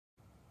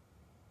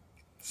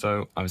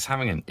So I was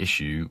having an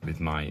issue with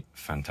my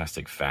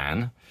Fan-Tastic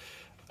fan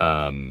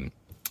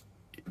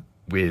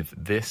with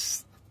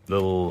this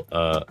little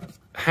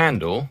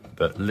handle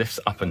that lifts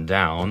up and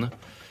down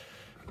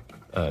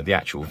the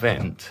actual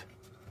vent.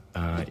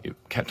 It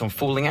kept on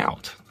falling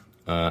out,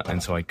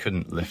 and so I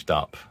couldn't lift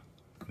up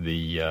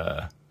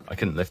I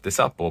couldn't lift this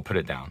up or put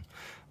it down.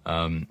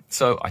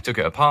 So I took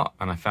it apart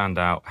and I found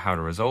out how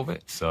to resolve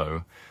it.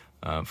 So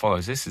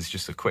follows this is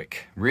just a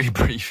quick, really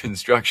brief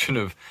instruction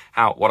of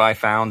what I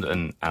found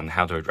and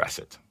how to address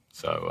it.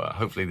 So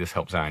hopefully this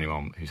helps out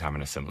anyone who's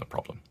having a similar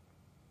problem.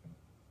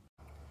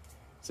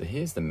 So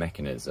here's the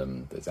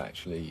mechanism that's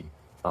actually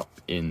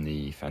up in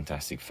the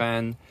Fan-Tastic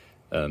fan.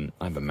 I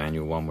have a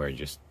manual one where you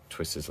just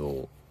twist this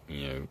little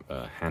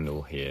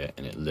handle here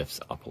and it lifts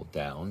up or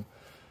down.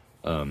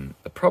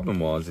 The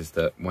problem is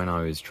that when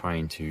I was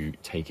trying to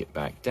take it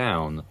back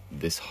down,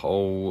 this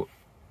whole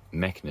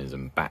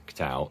mechanism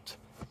backed out,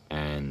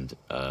 and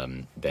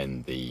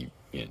then the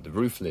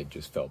roof lid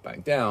just fell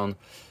back down.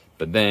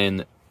 But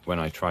then when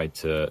I tried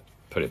to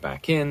put it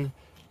back in,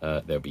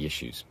 there'll be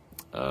issues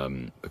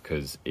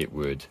because it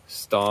would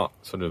start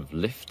sort of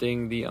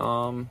lifting the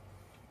arm,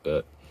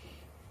 but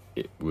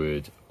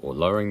or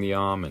lowering the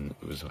arm, and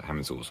it was having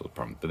all sorts of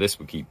problems. But this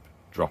would keep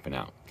dropping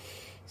out.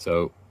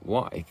 So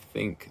what I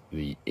think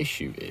the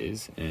issue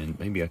is, and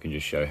maybe I can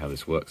just show how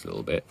this works a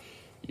little bit.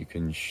 You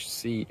can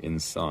see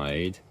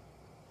inside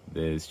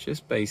there's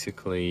just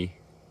basically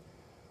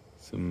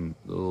some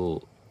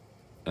little,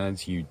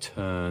 as you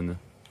turn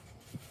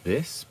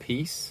this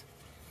piece,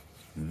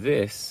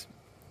 this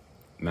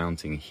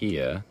mounting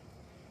here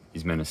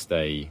is meant to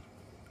stay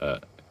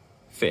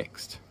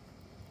fixed,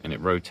 and it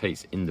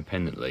rotates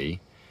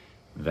independently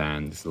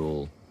than this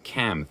little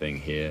cam thing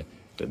here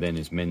that then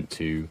is meant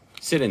to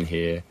sit in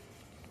here.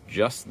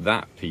 Just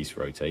that piece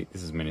rotate.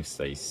 This is meant to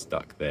stay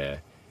stuck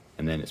there,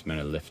 and then it's meant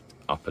to lift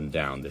up and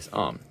down this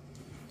arm.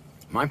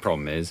 My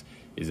problem is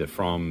that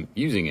from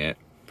using it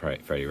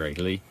fairly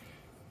regularly,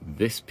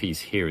 this piece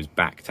here is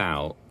backed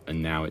out,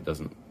 and now it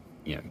doesn't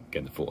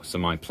get the force. So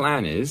my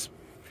plan is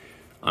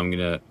I'm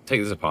gonna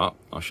take this apart.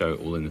 I'll show it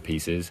all in the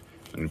pieces.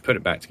 I'm gonna put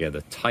it back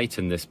together,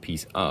 tighten this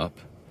piece up,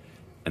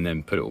 and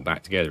then put it all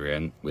back together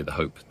again with the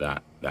hope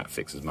that that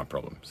fixes my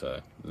problem.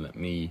 So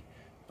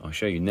I'll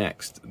show you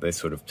next this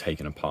sort of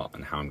taken apart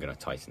and how I'm going to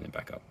tighten it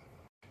back up.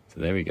 So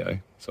there we go.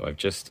 So I've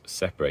just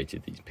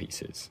separated these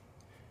pieces.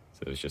 So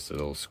there's just a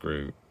little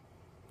screw,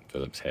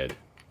 Phillips head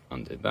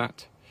undid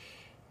that.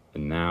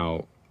 And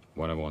now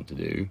what I want to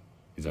do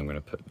is I'm going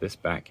to put this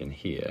back in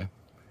here,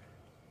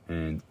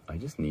 and I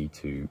just need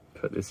to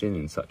put this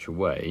in such a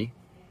way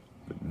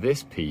that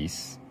this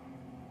piece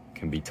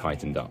can be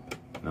tightened up.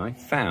 And I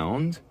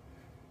found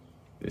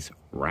this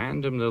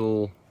random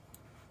little,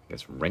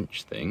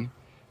 wrench thing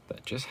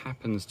that just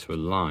happens to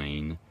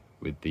align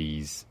with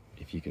these,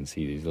 if you can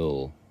see these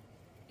little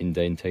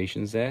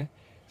indentations there.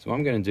 So what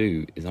I'm going to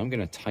do is I'm going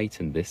to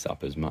tighten this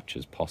up as much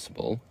as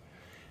possible,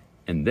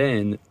 and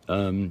then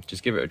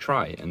just give it a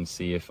try and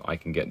see if I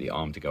can get the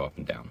arm to go up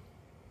and down.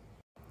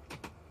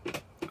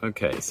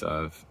 Okay,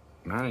 so I've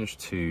managed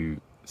to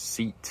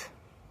seat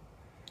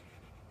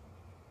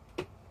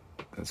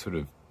that sort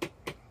of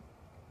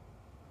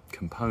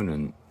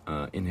component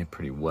in here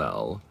pretty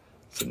well.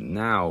 So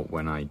now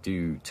when I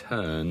do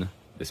turn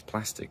this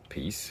plastic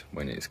piece,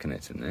 when it's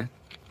connected in there,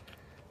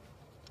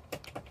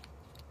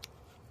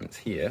 it's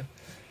here,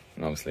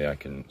 and obviously I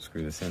can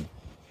screw this in.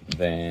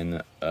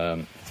 Then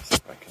let's see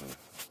if I can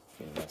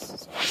clean this.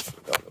 So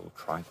I've got a little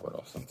tripod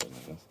or something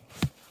like this.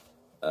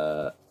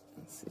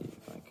 Let's see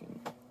if I can,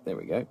 there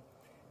we go.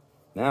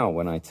 Now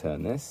when I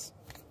turn this,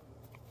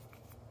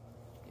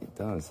 it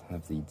does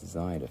have the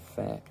desired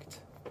effect.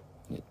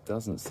 It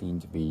doesn't seem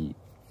to be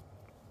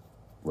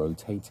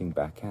rotating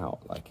back out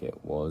like it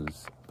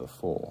was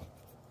before.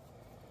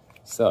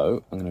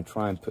 So I'm going to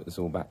try and put this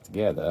all back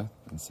together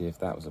and see if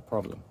that was a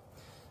problem.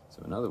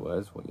 So in other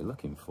words, what you're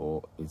looking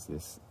for is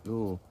this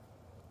little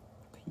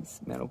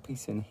metal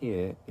piece in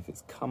here. If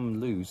it's come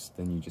loose,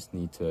 then you just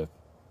need to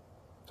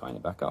tighten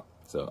it back up.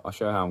 So I'll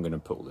show you how I'm going to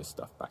put all this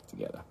stuff back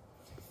together.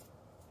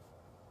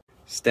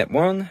 Step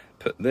one,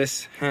 put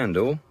this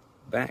handle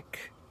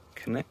back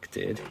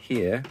connected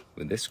here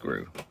with this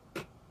screw.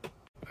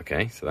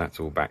 Okay, so that's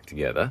all back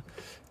together.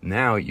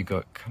 Now you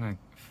got kind of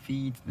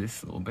feed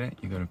this a little bit.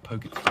 You got to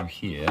poke it through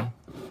here.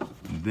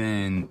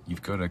 Then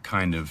you've got to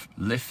kind of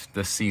lift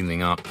the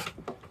ceiling up,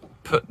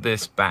 put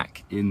this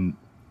back in,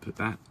 put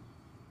that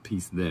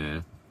piece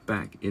there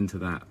back into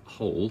that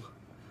hole,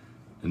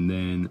 and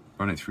then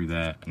run it through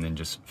there, and then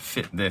just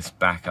fit this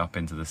back up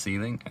into the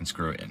ceiling and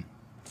screw it in.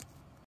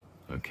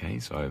 Okay,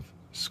 so I've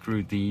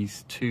screwed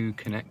these two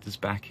connectors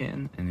back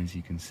in, and as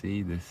you can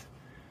see, this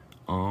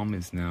arm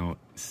is now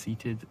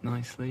seated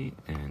nicely,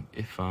 and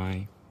if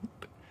I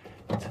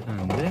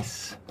turn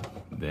this,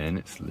 then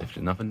it's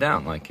lifting up and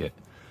down like it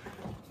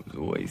was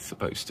always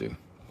supposed to.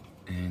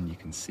 And you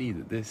can see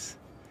that this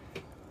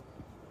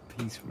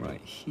piece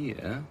right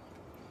here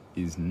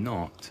is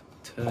not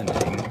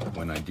turning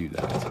when I do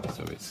that,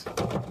 so it's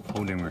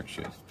holding where it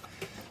should.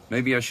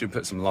 Maybe I should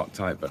put some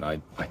Loctite, but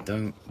I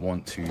don't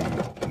want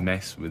to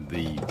mess with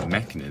the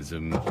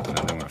mechanism, and I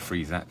don't want to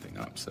freeze that thing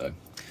up. So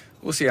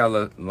we'll see how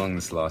long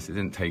this lasts. It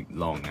didn't take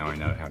long, now I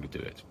know how to do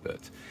it.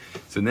 But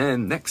so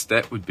then next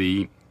step would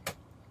be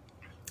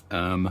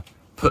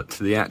put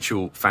the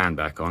actual fan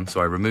back on.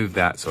 So I removed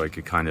that so I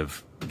could kind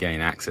of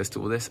gain access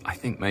to all this. I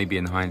think maybe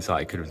in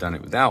hindsight I could have done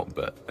it without,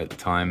 but at the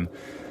time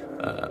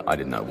I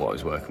didn't know what I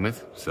was working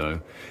with.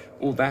 So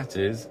all that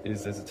is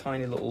there's a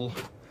tiny little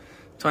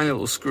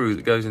screw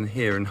that goes in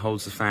here and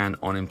holds the fan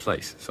on in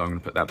place. So I'm going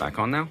to put that back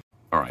on now.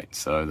 All right,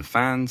 so the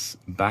fan's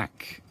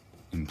back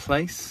in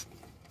place.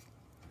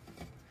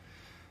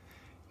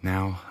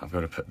 Now I've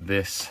got to put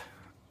this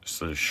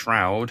sort of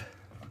shroud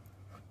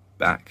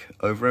back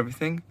over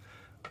everything.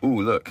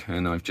 Ooh, look,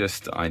 and I've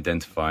just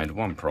identified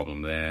one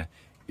problem there,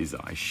 is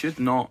that I should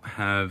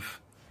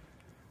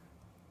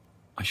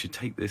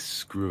take this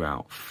screw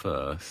out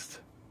first,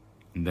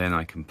 and then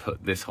I can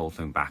put this whole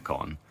thing back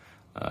on.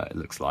 It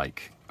looks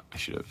like I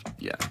should have,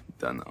 yeah,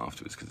 done that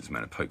afterwards because it's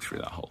meant to poke through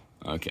that hole.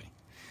 Okay,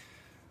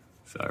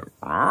 so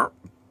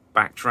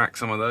backtrack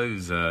some of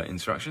those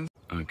instructions.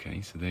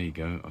 Okay, so there you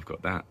go. I've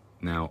got that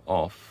now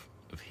off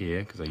of here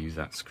because I use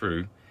that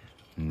screw.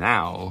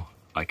 Now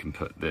I can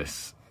put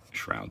this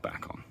shroud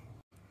back on.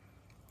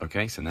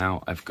 Okay, so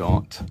now I've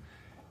got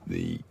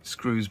the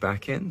screws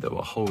back in that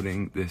were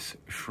holding this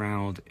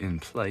shroud in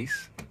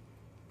place.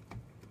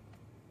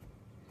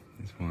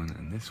 This one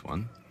and this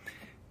one.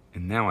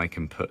 And now I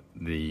can put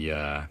the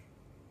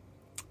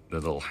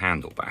little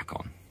handle back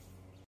on.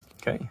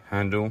 Okay,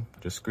 handle,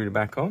 just screwed it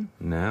back on.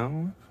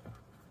 Now,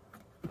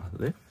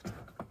 lift,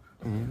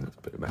 and let's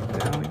put it back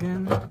down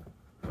again.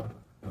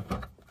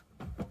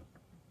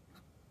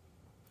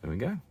 There we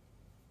go.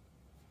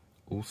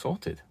 All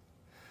sorted.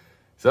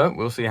 So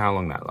we'll see how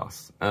long that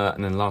lasts.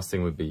 And then last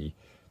thing would be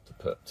to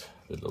put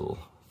the little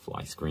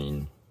fly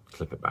screen,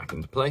 clip it back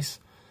into place.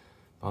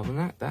 Other than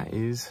that, that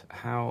is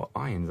how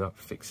I ended up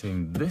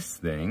fixing this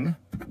thing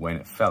when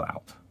it fell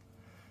out.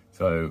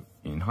 So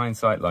in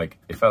hindsight, like,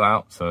 it fell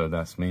out, so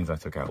that means I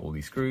took out all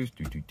these screws,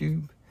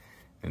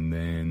 and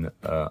then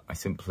I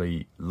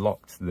simply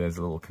locked, there's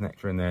a little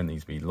connector in there, it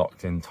needs to be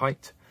locked in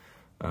tight.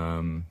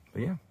 But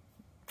yeah,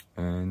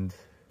 and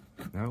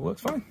now it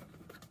works fine.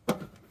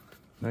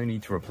 No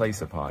need to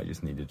replace a part, it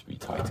just needed to be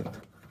tightened.